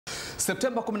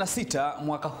Septemba 16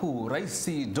 mwaka huu, Rais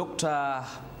Dkt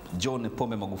John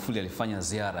Magufuli alifanya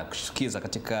ziara ya kushtukiza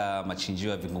katika machinjio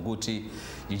ya Vingunguti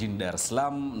jijini Dar es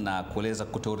Salaam na kueleza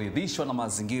kutoridhishwa na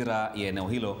mazingira ya eneo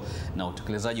hilo na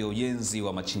utekelezaji wa ujenzi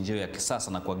wa machinjio ya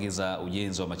kisasa na kuagiza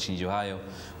ujenzi wa machinjio hayo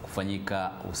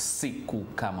kufanyika usiku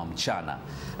kama mchana.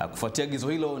 Kufuatia agizo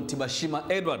hilo, Ntibashima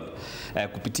Edward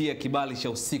kupitia kibali cha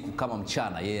usiku kama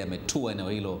mchana, yeye ametua eneo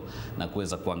hilo na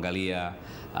kuweza kuangalia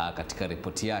katika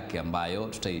ripoti yake ambayo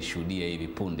tutaishuhudia hivi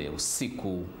punde,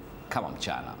 usiku kama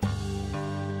mchana.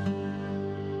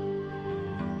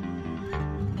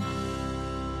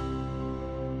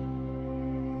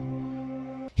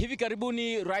 Hivi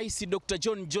karibuni Rais Dkt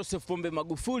John Joseph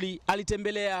Magufuli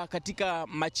alitembelea katika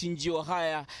machinjio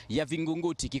haya ya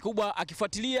Vingunguti, kikubwa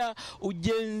akifuatilia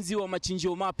ujenzi wa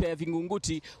machinjio mapya ya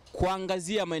Vingunguti,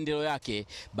 kuangazia maendeleo yake.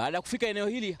 Baada ya kufika eneo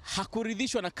hili,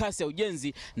 hakuridhishwa na kasi ya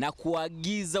ujenzi na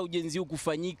kuagiza ujenzi huu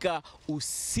kufanyika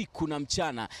usiku na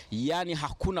mchana, yani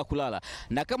hakuna kulala.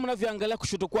 Na kama unavyoangalia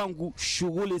kushoto kwangu,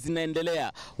 shughuli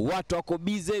zinaendelea, watu wako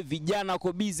bize, vijana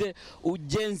wako bize,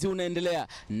 ujenzi unaendelea.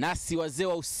 Nasi wazee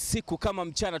wa usiku kama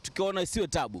mchana, tukiona isiwe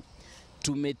tabu,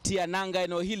 tumetia nanga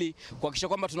eneo hili kuhakikisha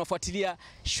kwamba tunafuatilia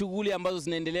shughuli ambazo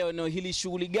zinaendelea eneo hili,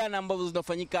 shughuli gani ambazo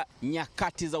zinafanyika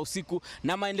nyakati za usiku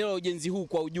na maendeleo ya ujenzi huu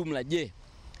kwa ujumla. Je,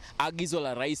 agizo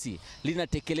la rais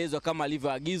linatekelezwa kama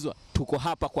alivyoagizwa? Tuko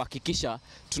hapa kuhakikisha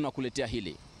tunakuletea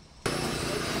hili.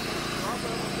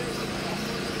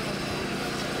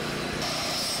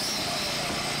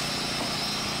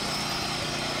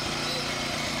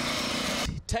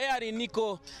 Tayari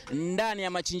niko ndani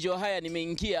ya machinjio haya,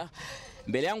 nimeingia.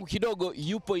 Mbele yangu kidogo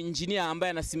yupo injinia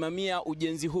ambaye anasimamia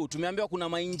ujenzi huu. Tumeambiwa kuna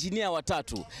mainjinia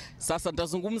watatu. Sasa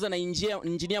nitazungumza na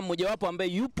injinia mmoja wapo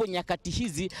ambaye yupo nyakati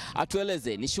hizi,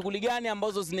 atueleze ni shughuli gani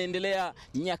ambazo zinaendelea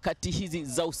nyakati hizi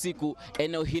za usiku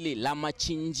eneo hili la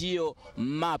machinjio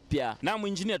mapya. Na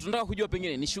injinia, tunataka kujua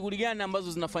pengine ni shughuli gani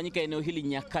ambazo zinafanyika eneo hili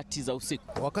nyakati za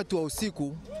usiku. Wakati wa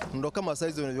usiku ndo kama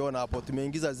saizi unavyoona hapo,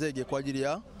 tumeingiza zege kwa ajili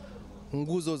ya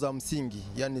nguzo za msingi,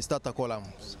 yani starter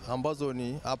columns, ambazo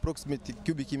ni approximate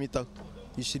cubic meter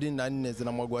 24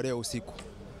 zinamwagwa leo usiku.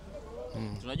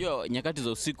 Tunajua nyakati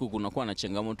za usiku kunakuwa na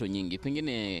changamoto nyingi.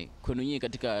 Pengine kwenu nyinyi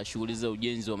katika shughuli za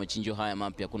ujenzi wa machinjio haya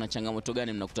mapya, kuna changamoto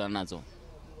gani mnakutana nazo?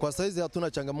 Kwa saizi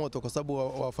hatuna changamoto kwa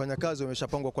sababu wafanyakazi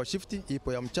wameshapangwa kwa shifti,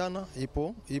 ipo ya mchana,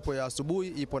 ipo ya asubuhi,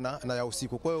 ipo na ya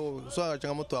usiku. Kwa hiyo swala la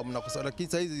changamoto hamna, lakini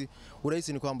saizi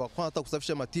urahisi ni kwamba kwa hata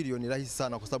kusafisha material ni rahisi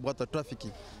sana kwa sababu hata trafiki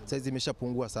saizi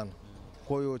imeshapungua sana.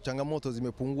 Kwa hiyo changamoto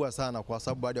zimepungua sana kwa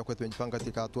sababu baada ya kuwa tumejipanga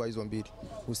katika hatua hizo mbili,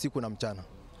 usiku na mchana.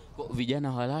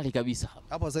 Vijana hawalali kabisa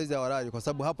hapa saizi, hawalali kwa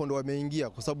sababu hapo ndo wameingia,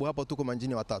 kwa sababu hapa tuko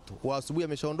manjini watatu. Wa asubuhi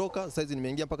ameshaondoka, saizi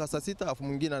nimeingia mpaka saa 6, afu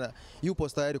mwingine yupo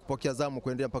tayari kupokea zamu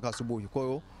kuendelea mpaka asubuhi. Kwa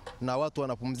hiyo na watu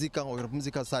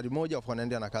wanapumzika saa 1 afu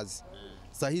wanaendelea na kazi.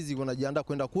 Saa hizi wanajiandaa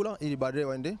kwenda kula ili baadaye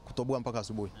waende kutoboa mpaka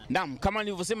asubuhi. Naam, kama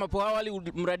nilivyosema hapo awali,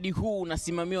 mradi huu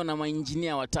unasimamiwa na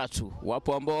mainjinia watatu.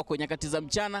 Wapo ambao wako nyakati za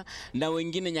mchana na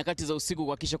wengine nyakati za usiku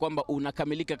kuhakikisha kwamba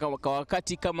unakamilika kwa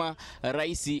wakati kama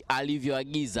rais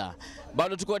alivyoagiza.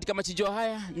 Bado tuko katika machinjio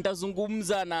haya,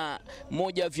 nitazungumza na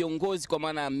moja viongozi kwa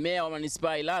maana meya wa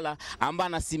manispaa Ilala ambaye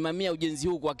anasimamia ujenzi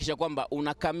huu kuhakikisha kwamba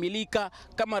unakamilika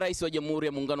kama Rais wa Jamhuri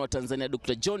ya Muungano wa Tanzania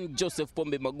Dkt John Joseph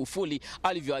Magufuli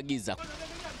alivyoagiza.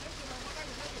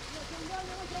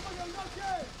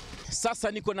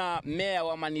 Sasa niko na meya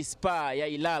wa manispaa ya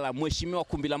Ilala, Mheshimiwa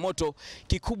Kumbila Moto.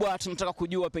 Kikubwa tunataka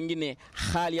kujua pengine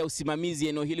hali ya usimamizi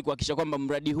eneo hili kuhakikisha kwamba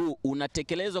mradi huu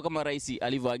unatekelezwa kama rais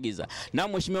alivyoagiza. Na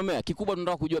Mheshimiwa Meya, kikubwa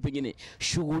tunataka kujua pengine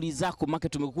shughuli zako, maana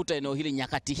tumekukuta eneo hili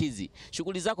nyakati hizi.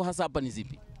 Shughuli zako hasa hapa ni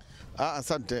zipi?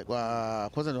 Asante.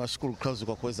 Kwanza niwashukuru Klaus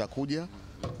kwa kuweza kuja.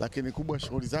 Lakini kubwa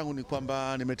shughuli zangu ni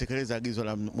kwamba nimetekeleza agizo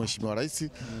la Mheshimiwa Rais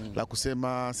la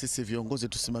kusema sisi viongozi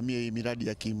tusimamie hii miradi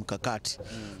ya kimkakati.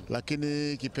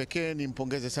 Lakini kipekee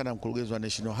nimpongeze sana mkurugenzi wa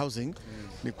National Housing,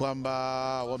 ni kwamba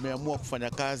wameamua kufanya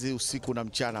kazi usiku na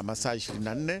mchana masaa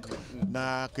 24,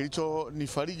 na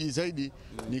kilichonifariji zaidi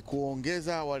ni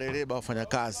kuongeza wale leba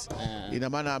wafanyakazi. Ina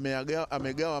maana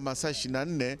amegawa masaa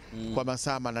 24 kwa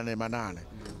masaa 8.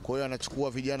 Kwa hiyo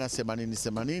anachukua vijana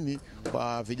 80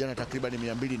 kwa vijana takriban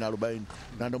 240,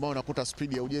 na ndio maana unakuta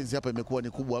spidi ya ujenzi hapa imekuwa ni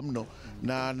kubwa mno,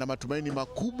 na matumaini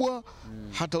makubwa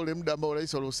hata ule muda ambao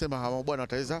rais aliosema hawa bwana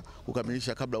wataweza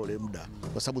kukamilisha kabla ule muda,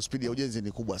 kwa sababu spidi ya ujenzi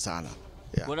ni kubwa sana.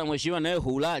 Bwana Mheshimiwa, nawe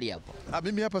hulali hapa?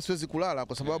 Mimi hapa siwezi kulala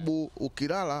kwa sababu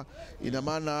ukilala ina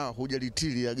maana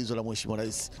hujalitili agizo la Mheshimiwa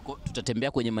Rais.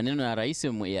 Tutatembea kwenye maneno ya rais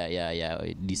ya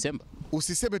Disemba.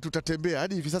 Usiseme tutatembea,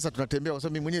 hadi hivi sasa tunatembea kwa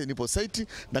sababu mimi mwenyewe nipo site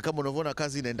na kama unavyoona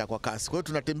kazi inaenda kwa kasi. Kwa hiyo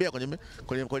tunatembea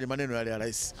kwenye maneno yale ya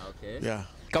rais. Okay. Yeah.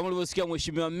 Kama ulivyosikia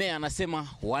Mheshimiwa Meya anasema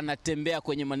wanatembea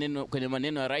kwenye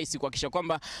maneno ya rais kuhakikisha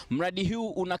kwamba mradi huu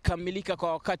unakamilika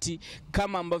kwa wakati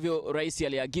kama ambavyo rais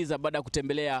aliagiza baada ya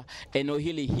kutembelea eneo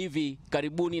hili hivi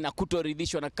karibuni na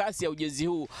kutoridhishwa na kasi ya ujenzi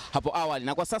huu hapo awali.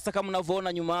 Na kwa sasa kama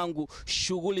unavyoona nyuma yangu,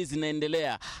 shughuli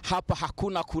zinaendelea. Hapa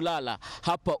hakuna kulala.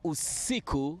 Hapa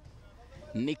usiku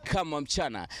ni kama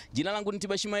mchana. Jina langu ni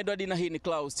Tibashima Edward na hii ni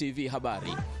Clouds TV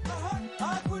habari.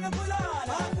 Hakuna kulala.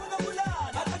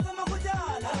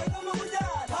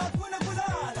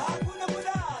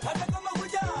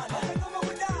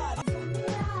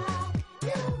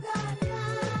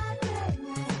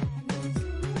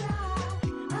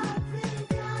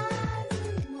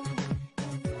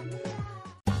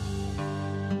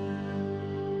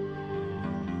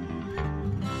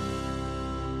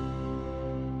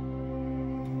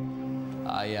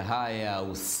 Haya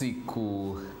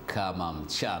usiku kama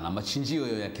mchana.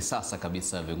 Machinjio ya kisasa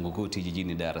kabisa Vingunguti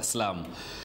jijini Dar es Salaam